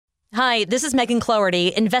Hi, this is Megan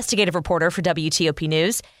Cloherty, investigative reporter for WTOP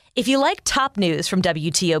News. If you like top news from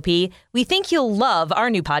WTOP, we think you'll love our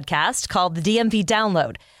new podcast called The DMV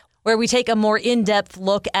Download, where we take a more in-depth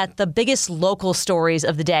look at the biggest local stories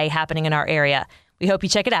of the day happening in our area. We hope you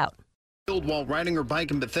check it out. While riding her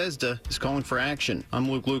bike in Bethesda is calling for action. I'm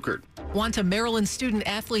Luke Lukert. Want a Maryland student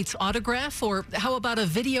athlete's autograph, or how about a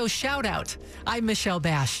video shout out? I'm Michelle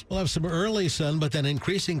Bash. We'll have some early sun, but then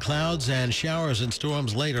increasing clouds and showers and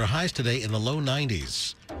storms later. Highs today in the low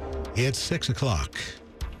 90s. It's 6 o'clock.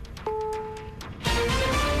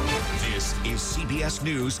 This is CBS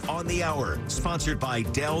News on the Hour, sponsored by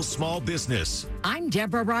Dell Small Business. I'm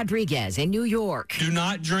Deborah Rodriguez in New York. Do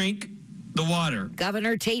not drink the water.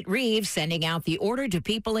 Governor Tate Reeves sending out the order to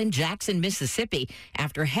people in Jackson, Mississippi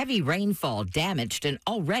after heavy rainfall damaged an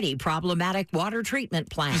already problematic water treatment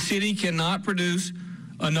plant. The city cannot produce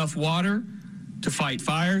enough water to fight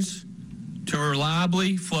fires, to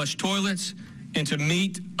reliably flush toilets, and to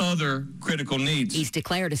meet other critical needs. He's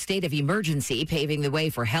declared a state of emergency, paving the way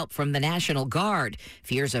for help from the National Guard.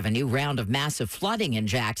 Fears of a new round of massive flooding in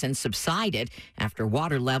Jackson subsided after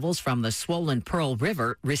water levels from the swollen Pearl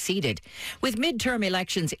River receded. With midterm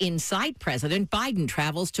elections in sight, President Biden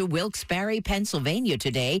travels to Wilkes-Barre, Pennsylvania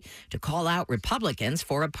today to call out Republicans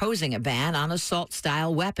for opposing a ban on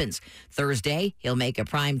assault-style weapons. Thursday, he'll make a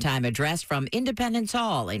primetime address from Independence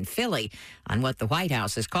Hall in Philly on what the White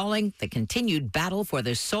House is calling the continued battle for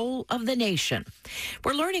the soul of the nation.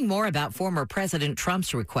 We're learning more about former President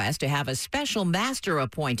Trump's request to have a special master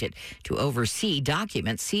appointed to oversee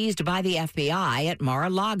documents seized by the FBI at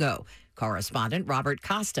Mar-a-Lago. Correspondent Robert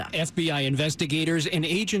Costa. FBI investigators and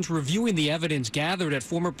agents reviewing the evidence gathered at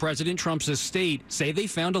former President Trump's estate say they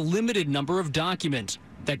found a limited number of documents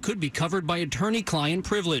that could be covered by attorney-client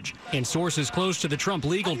privilege. And sources close to the Trump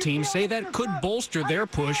legal team say that could bolster their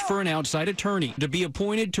push for an outside attorney to be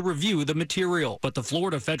appointed to review the material. But the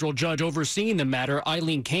Florida federal judge overseeing the matter,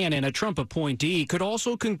 Eileen Cannon, a Trump appointee, could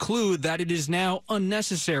also conclude that it is now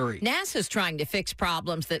unnecessary. NASA's trying to fix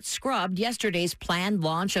problems that scrubbed yesterday's planned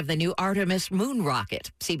launch of the new Artemis moon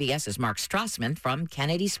rocket. CBS's Mark Strassman from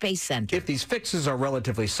Kennedy Space Center. If these fixes are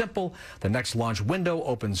relatively simple, the next launch window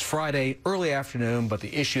opens Friday early afternoon, but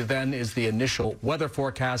the issue then is the initial weather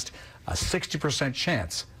forecast, a 60%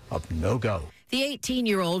 chance of no-go. The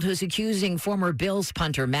 18-year-old who's accusing former Bills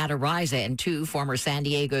punter Matt Araiza and two former San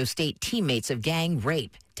Diego State teammates of gang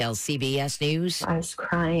rape tells CBS News. I was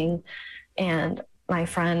crying, and my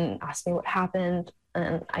friend asked me what happened,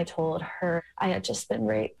 and I told her I had just been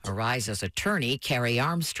raped. Araiza's attorney, Kerry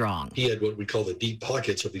Armstrong. He had what we call the deep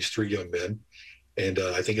pockets of these three young men, and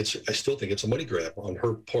I still think it's a money grab on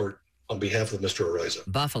her part on behalf of Mr. Araiza.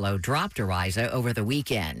 Buffalo dropped Araiza over the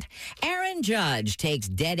weekend. Aaron Judge takes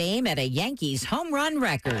dead aim at a Yankees home run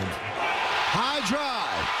record. High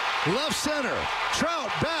drive, left center,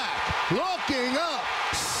 Trout back, looking up,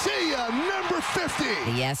 see ya, number 50.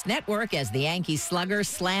 The Yes Network as the Yankees slugger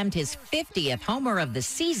slammed his 50th homer of the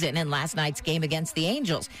season in last night's game against the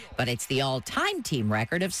Angels. But it's the all-time team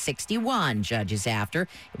record of 61 Judge is after.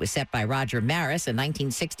 It was set by Roger Maris in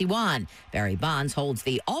 1961. Barry Bonds holds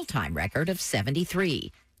the all-time record of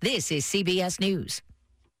 73. This is CBS News.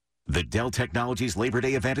 The Dell Technologies Labor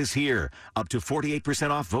Day event is here. Up to 48%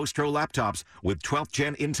 off Vostro laptops with 12th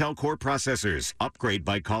Gen Intel Core processors. Upgrade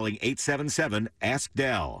by calling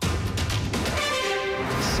 877-ASK-DELL.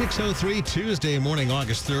 6:03 Tuesday morning,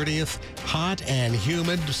 August 30th. Hot and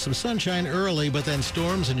humid. Some sunshine early, but then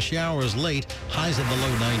storms and showers late. Highs in the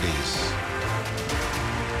low 90s.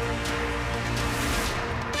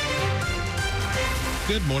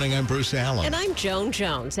 Good morning, I'm Bruce Allen. And I'm Joan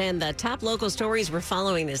Jones. And the top local stories we're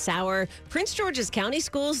following this hour. Prince George's County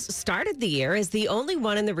Schools started the year as the only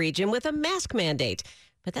one in the region with a mask mandate.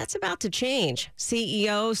 But that's about to change.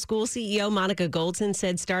 School CEO Monica Goldson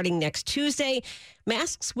said starting next Tuesday,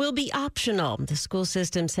 masks will be optional. The school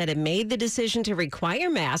system said it made the decision to require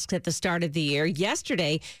masks at the start of the year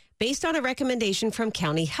yesterday based on a recommendation from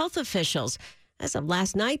county health officials. As of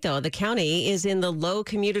last night, though, the county is in the low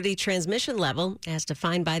community transmission level as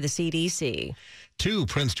defined by the CDC. Two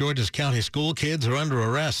Prince George's County school kids are under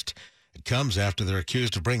arrest. It comes after they're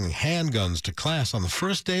accused of bringing handguns to class on the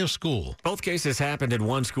first day of school. Both cases happened at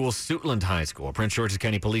one school, Suitland High School. Prince George's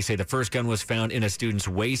County police say the first gun was found in a student's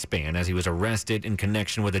waistband as he was arrested in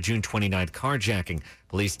connection with a June 29th carjacking.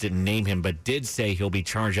 Police didn't name him, but did say he'll be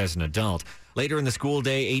charged as an adult. Later in the school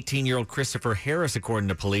day, 18-year-old Christopher Harris, according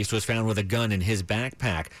to police, was found with a gun in his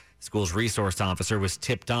backpack. The school's resource officer was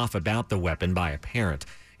tipped off about the weapon by a parent.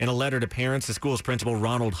 In a letter to parents, the school's principal,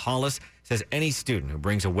 Ronald Hollis, says any student who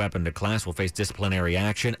brings a weapon to class will face disciplinary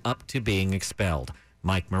action up to being expelled.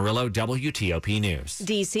 Mike Murillo, WTOP News.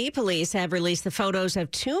 D.C. police have released the photos of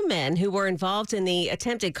two men who were involved in the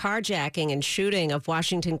attempted carjacking and shooting of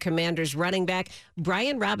Washington Commanders running back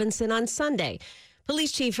Brian Robinson on Sunday.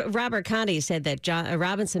 Police Chief Robert Conti said that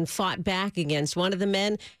Robinson fought back against one of the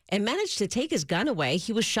men and managed to take his gun away.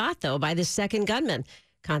 He was shot, though, by the second gunman.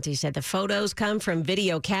 Conti said the photos come from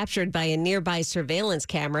video captured by a nearby surveillance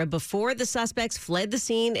camera before the suspects fled the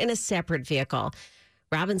scene in a separate vehicle.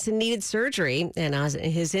 Robinson needed surgery, and on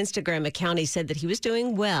his Instagram account, he said that he was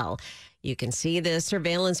doing well. You can see the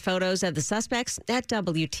surveillance photos of the suspects at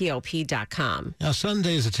WTOP.com. Now,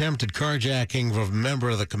 Sunday's attempted carjacking of a member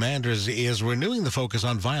of the Commanders is renewing the focus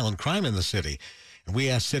on violent crime in the city. And we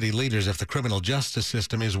asked city leaders if the criminal justice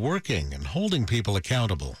system is working and holding people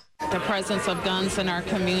accountable. The presence of guns in our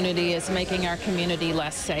community is making our community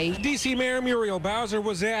less safe. D.C. Mayor Muriel Bowser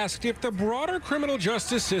was asked if the broader criminal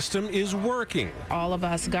justice system is working. All of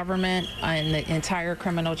us, government and the entire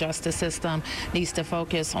criminal justice system, needs to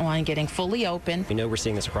focus on getting fully open. We know we're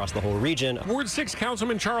seeing this across the whole region. Ward 6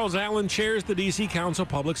 Councilman Charles Allen chairs the D.C. Council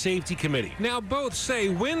Public Safety Committee. Now, both say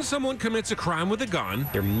when someone commits a crime with a gun,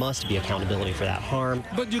 there must be accountability for that harm.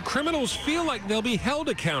 But do criminals feel like they'll be held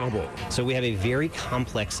accountable? So we have a very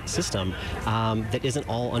complex system that isn't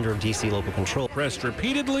all under D.C. local control. Pressed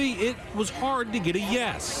repeatedly, it was hard to get a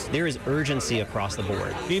yes. There is urgency across the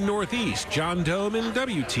board. In Northeast, John Doman,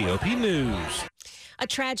 WTOP News. A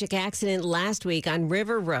tragic accident last week on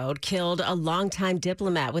River Road killed a longtime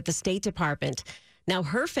diplomat with the State Department. Now,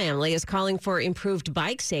 her family is calling for improved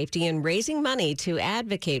bike safety and raising money to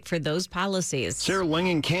advocate for those policies. Sarah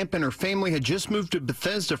Langenkamp and her family had just moved to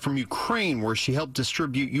Bethesda from Ukraine, where she helped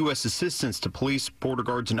distribute U.S. assistance to police, border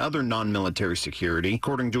guards, and other non-military security.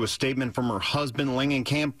 According to a statement from her husband,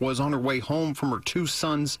 Langenkamp was on her way home from her two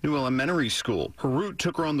sons' new elementary school. Her route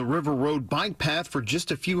took her on the River Road bike path for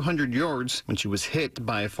just a few hundred yards when she was hit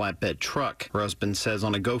by a flatbed truck. Her husband says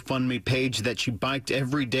on a GoFundMe page that she biked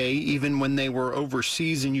every day, even when they were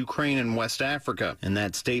overseas in Ukraine and West Africa. In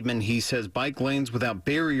that statement, he says bike lanes without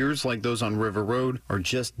barriers like those on River Road are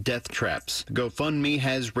just death traps. The GoFundMe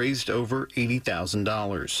has raised over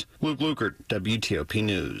 $80,000. Luke Lukert, WTOP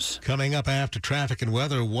News. Coming up after traffic and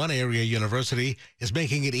weather, one area university is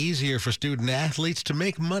making it easier for student athletes to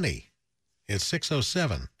make money. It's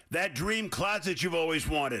 6:07. That dream closet you've always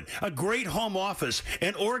wanted, a great home office,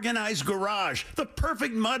 an organized garage, the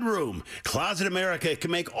perfect mudroom. Closet America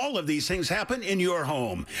can make all of these things happen in your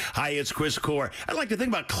home. Hi, it's Chris Core. I like to think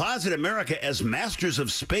about Closet America as masters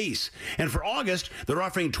of space. And for August, they're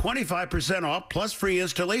offering 25% off plus free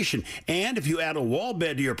installation. And if you add a wall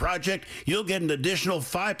bed to your project, you'll get an additional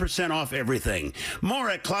 5% off everything. More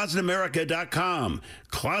at ClosetAmerica.com.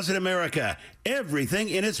 Closet America, everything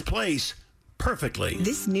in its place. Perfectly.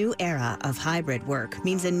 This new era of hybrid work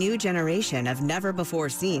means a new generation of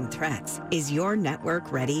never-before-seen threats. Is your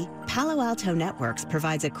network ready? Palo Alto Networks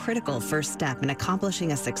provides a critical first step in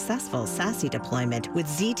accomplishing a successful SASE deployment with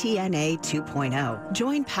ZTNA 2.0.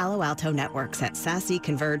 Join Palo Alto Networks at SASE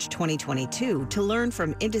Converge 2022 to learn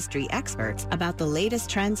from industry experts about the latest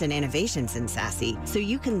trends and innovations in SASE so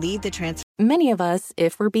you can lead the transformation. Many of us,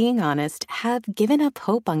 if we're being honest, have given up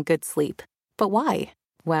hope on good sleep. But why?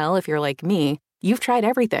 Well, if you're like me, you've tried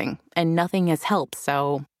everything and nothing has helped,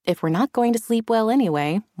 so if we're not going to sleep well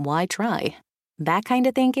anyway, why try? That kind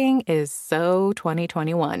of thinking is so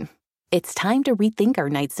 2021. It's time to rethink our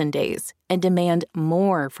nights and days and demand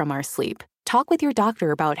more from our sleep. Talk with your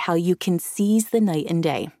doctor about how you can seize the night and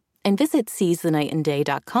day and visit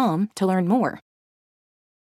seizethenightandday.com to learn more.